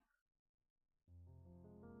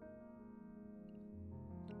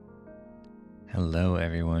Hello,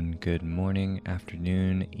 everyone. Good morning,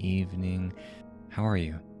 afternoon, evening. How are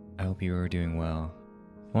you? I hope you are doing well.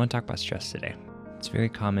 I want to talk about stress today. It's very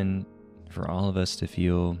common for all of us to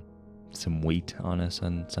feel some weight on us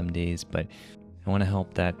on some days, but I want to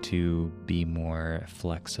help that to be more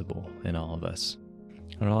flexible in all of us.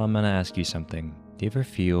 And I'm going to ask you something. Do you ever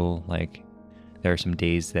feel like there are some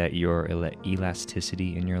days that your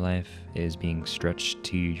elasticity in your life is being stretched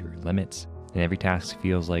to your limits? And every task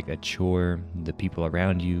feels like a chore. The people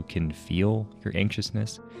around you can feel your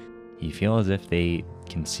anxiousness. You feel as if they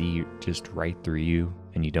can see just right through you,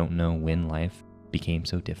 and you don't know when life became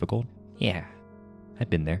so difficult. Yeah, I've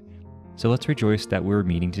been there. So let's rejoice that we're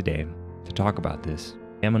meeting today to talk about this.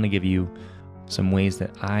 I'm going to give you some ways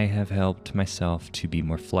that I have helped myself to be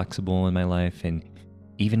more flexible in my life, and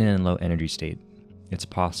even in a low energy state, it's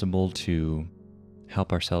possible to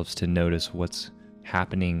help ourselves to notice what's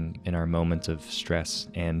happening in our moments of stress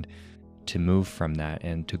and to move from that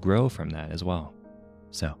and to grow from that as well.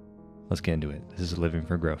 So let's get into it. This is living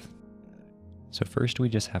for growth. So first, we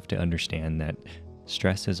just have to understand that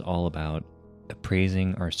stress is all about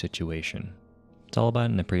appraising our situation. It's all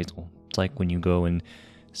about an appraisal. It's like when you go and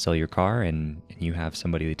sell your car and you have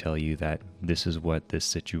somebody to tell you that this is what this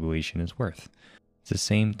situation is worth. It's the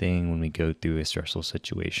same thing when we go through a stressful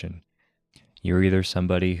situation. You're either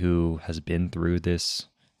somebody who has been through this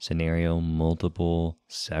scenario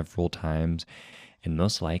several times, and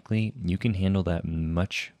most likely you can handle that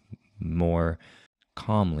much more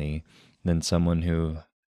calmly than someone who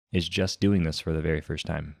is just doing this for the very first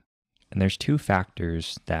time. And there's two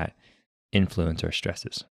factors that influence our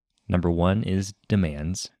stresses. Number one is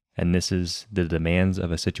demands, and this is the demands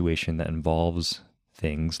of a situation that involves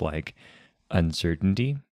things like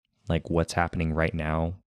uncertainty, like what's happening right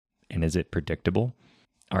now. And is it predictable?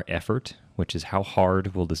 Our effort, which is how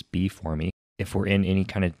hard will this be for me? If we're in any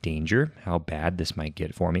kind of danger, how bad this might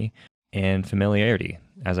get for me? And familiarity,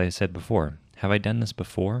 as I said before. Have I done this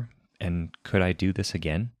before? And could I do this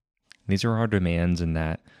again? These are our demands, and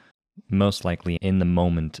that most likely in the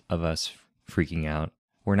moment of us freaking out,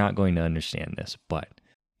 we're not going to understand this, but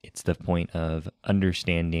it's the point of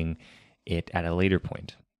understanding it at a later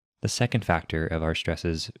point. The second factor of our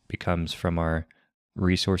stresses becomes from our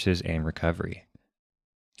resources and recovery.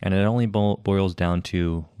 And it only boils down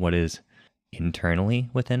to what is internally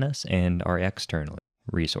within us and our external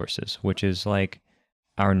resources, which is like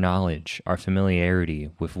our knowledge, our familiarity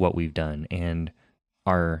with what we've done, and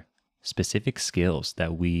our specific skills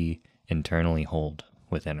that we internally hold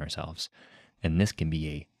within ourselves. And this can be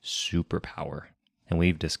a superpower. And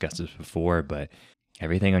we've discussed this before, but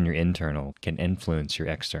everything on your internal can influence your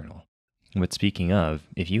external. But speaking of,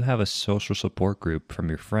 if you have a social support group from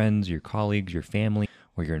your friends, your colleagues, your family,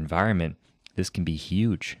 or your environment, this can be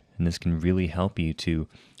huge, and this can really help you to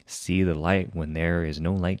see the light when there is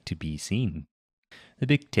no light to be seen. The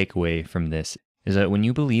big takeaway from this is that when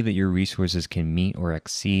you believe that your resources can meet or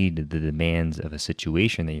exceed the demands of a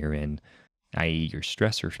situation that you're in, i.e. your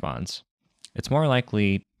stress response, it's more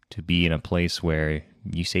likely to be in a place where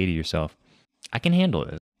you say to yourself, I can handle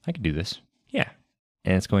it. I can do this. Yeah.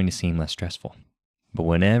 And it's going to seem less stressful. But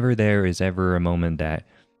whenever there is ever a moment that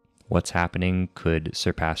what's happening could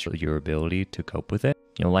surpass your ability to cope with it,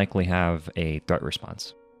 you'll likely have a threat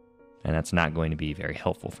response. And that's not going to be very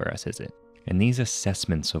helpful for us, is it? And these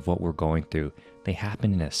assessments of what we're going through, they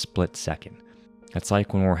happen in a split second. It's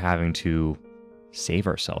like when we're having to save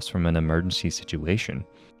ourselves from an emergency situation.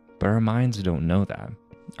 But our minds don't know that.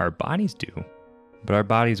 Our bodies do. But our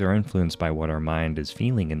bodies are influenced by what our mind is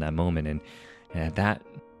feeling in that moment. And at that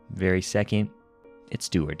very second, it's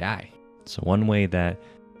do or die. So one way that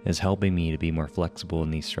is helping me to be more flexible in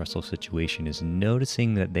these stressful situations is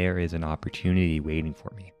noticing that there is an opportunity waiting for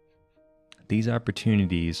me. These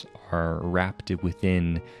opportunities are wrapped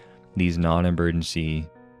within these non-emergency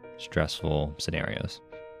stressful scenarios,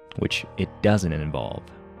 which it doesn't involve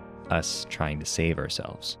us trying to save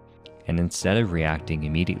ourselves. And instead of reacting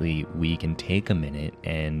immediately, we can take a minute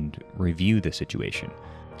and review the situation.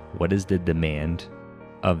 What is the demand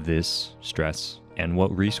of this stress, and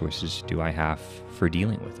what resources do I have for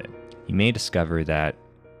dealing with it? You may discover that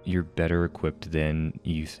you're better equipped than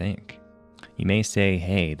you think. You may say,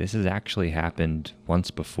 hey, this has actually happened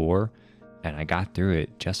once before, and I got through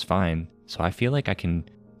it just fine, so I feel like I can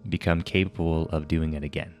become capable of doing it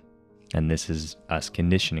again. And this is us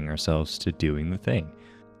conditioning ourselves to doing the thing.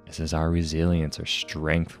 This is our resilience, our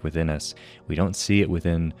strength within us. We don't see it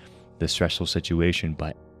within the stressful situation,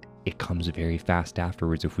 but it comes very fast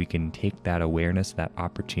afterwards if we can take that awareness, that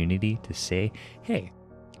opportunity to say, hey,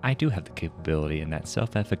 I do have the capability and that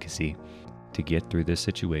self-efficacy to get through this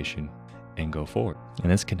situation and go forward.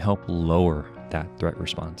 And this can help lower that threat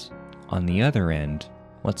response. On the other end,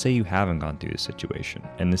 let's say you haven't gone through this situation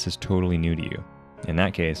and this is totally new to you. In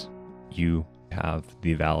that case, you have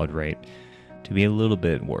the valid right to be a little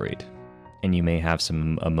bit worried. And you may have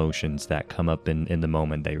some emotions that come up in the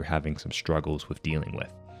moment that you're having some struggles with dealing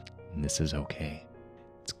with. And this is okay.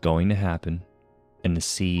 It's going to happen, and the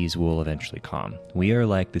seas will eventually calm. We are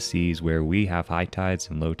like the seas where we have high tides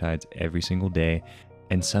and low tides every single day.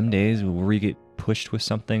 And some days where we get pushed with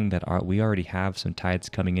something that we already have some tides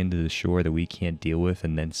coming into the shore that we can't deal with,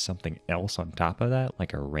 and then something else on top of that,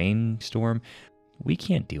 like a rainstorm, we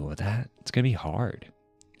can't deal with that. It's going to be hard.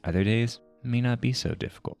 Other days may not be so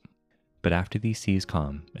difficult. But after these seas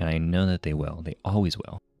calm, and I know that they will, they always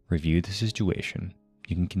will, review the situation.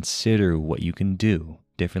 You can consider what you can do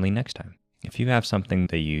differently next time. If you have something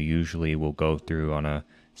that you usually will go through on a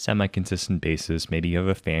semi-consistent basis, maybe you have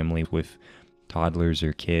a family with toddlers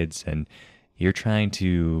or kids, and you're trying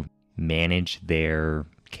to manage their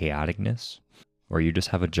chaoticness, or you just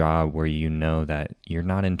have a job where you know that you're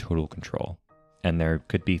not in total control. And there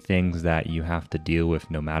could be things that you have to deal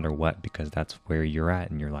with no matter what, because that's where you're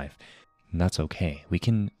at in your life. And that's okay. We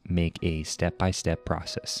can make a step-by-step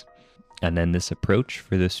process. And then this approach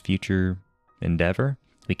for this future endeavor,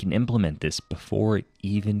 we can implement this before it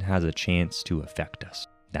even has a chance to affect us.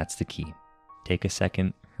 That's the key. Take a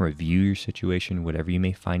second, review your situation, whatever you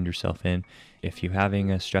may find yourself in. If you're having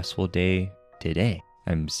a stressful day today,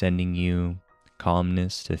 I'm sending you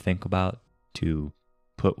calmness to think about, to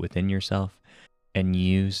put within yourself, and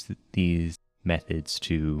use these methods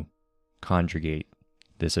to conjugate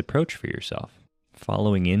this approach for yourself.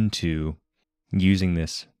 Following into using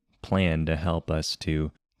this plan to help us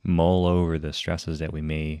to mull over the stresses that we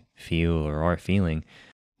may feel or are feeling,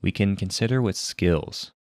 we can consider what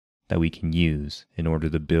skills that we can use in order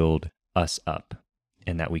to build us up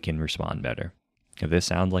and that we can respond better. If this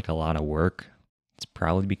sounds like a lot of work, it's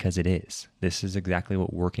probably because it is. This is exactly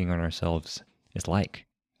what working on ourselves is like.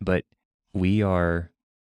 But we are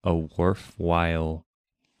a worthwhile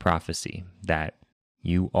prophecy that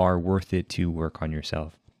you are worth it to work on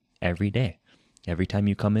yourself every day. Every time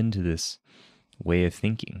you come into this way of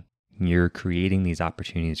thinking, you're creating these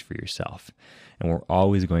opportunities for yourself. And we're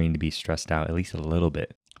always going to be stressed out, at least a little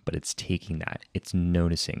bit, but it's taking that, it's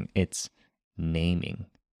noticing, it's naming.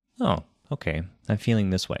 Oh, okay, I'm feeling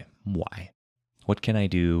this way. Why? What can I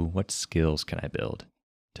do? What skills can I build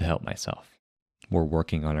to help myself? We're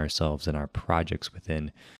working on ourselves and our projects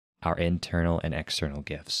within our internal and external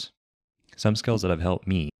gifts. Some skills that have helped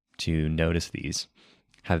me to notice these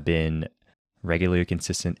have been regular,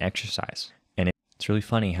 consistent exercise. And it's really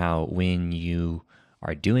funny how when you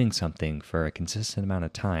are doing something for a consistent amount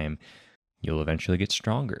of time, you'll eventually get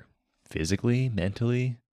stronger physically,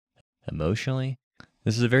 mentally, emotionally.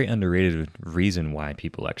 This is a very underrated reason why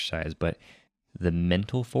people exercise, but the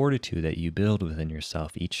mental fortitude that you build within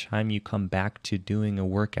yourself each time you come back to doing a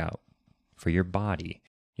workout for your body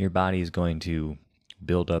is going to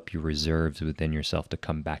build up your reserves within yourself to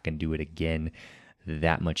come back and do it again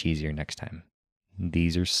that much easier next time.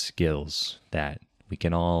 These are skills that we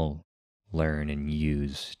can all learn and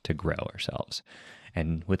use to grow ourselves.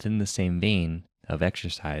 And within the same vein of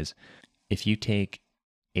exercise, if you take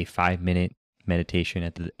a 5-minute meditation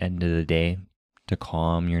at the end of the day to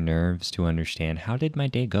calm your nerves, to understand how did my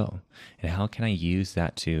day go and how can I use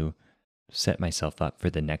that to set myself up for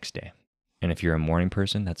the next day. And if you're a morning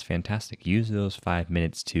person, that's fantastic. Use those 5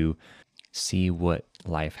 minutes to see what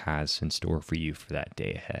life has in store for you for that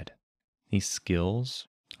day ahead. These skills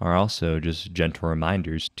are also just gentle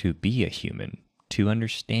reminders to be a human, to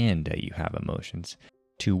understand that you have emotions,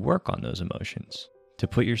 to work on those emotions, to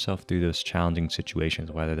put yourself through those challenging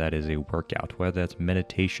situations, whether that is a workout, whether that's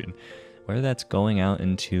meditation, whether that's going out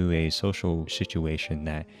into a social situation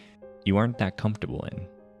that you aren't that comfortable in.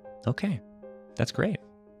 Okay, that's great.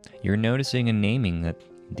 You're noticing and naming that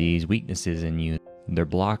these weaknesses in you, they're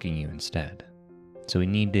blocking you instead. So we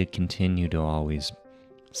need to continue to always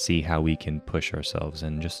see how we can push ourselves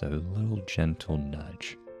in just a little gentle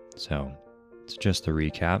nudge. So it's just a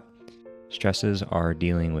recap. Stresses are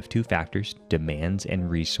dealing with two factors, demands and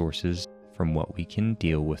resources from what we can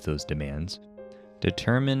deal with those demands.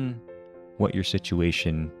 Determine what your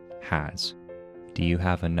situation has. Do you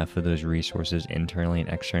have enough of those resources internally and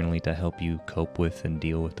externally to help you cope with and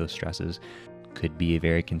deal with those stresses? Could be a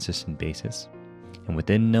very consistent basis. And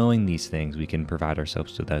within knowing these things, we can provide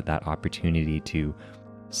ourselves with that opportunity to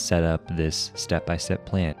set up this step-by-step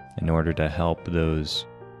plan in order to help those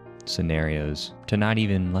scenarios to not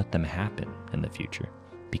even let them happen in the future,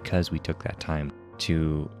 because we took that time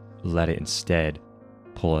to let it instead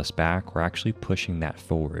pull us back, we're actually pushing that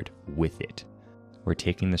forward with it. We're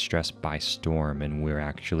taking the stress by storm, and we're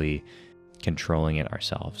actually controlling it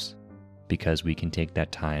ourselves because we can take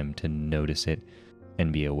that time to notice it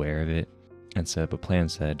and be aware of it and set up a plan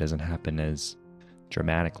so that it doesn't happen as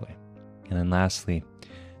dramatically. And then lastly,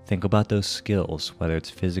 think about those skills, whether it's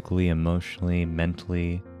physically, emotionally,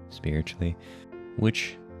 mentally, spiritually.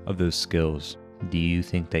 Which of those skills do you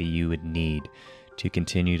think that you would need to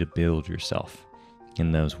continue to build yourself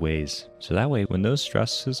in those ways? So that way, when those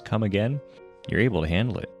stresses come again, you're able to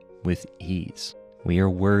handle it with ease. We are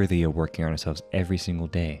worthy of working on ourselves every single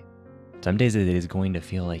day. Some days it is going to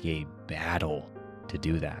feel like a battle to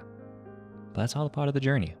do that. But that's all a part of the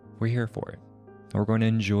journey. We're here for it. And we're going to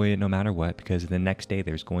enjoy it no matter what, because the next day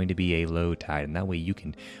there's going to be a low tide, and that way you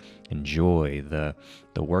can enjoy the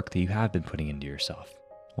work that you have been putting into yourself.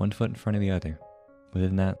 One foot in front of the other.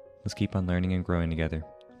 Within that, let's keep on learning and growing together.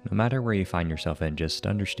 No matter where you find yourself in, just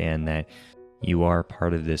understand that you are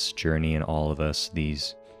part of this journey, and all of us,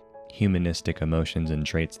 these humanistic emotions and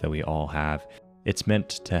traits that we all have, it's meant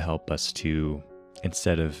to help us to,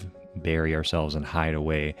 instead of bury ourselves and hide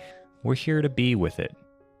away, we're here to be with it,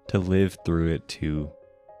 to live through it, to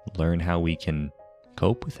learn how we can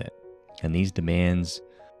cope with it. And these demands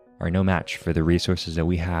are no match for the resources that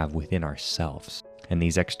we have within ourselves. And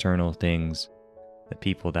these external things, the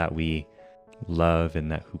people that we love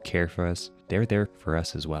and that who care for us, they're there for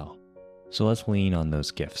us as well. So let's lean on those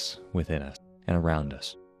gifts within us and around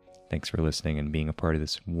us. Thanks for listening and being a part of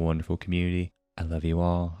this wonderful community. I love you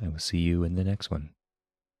all, and we'll see you in the next one.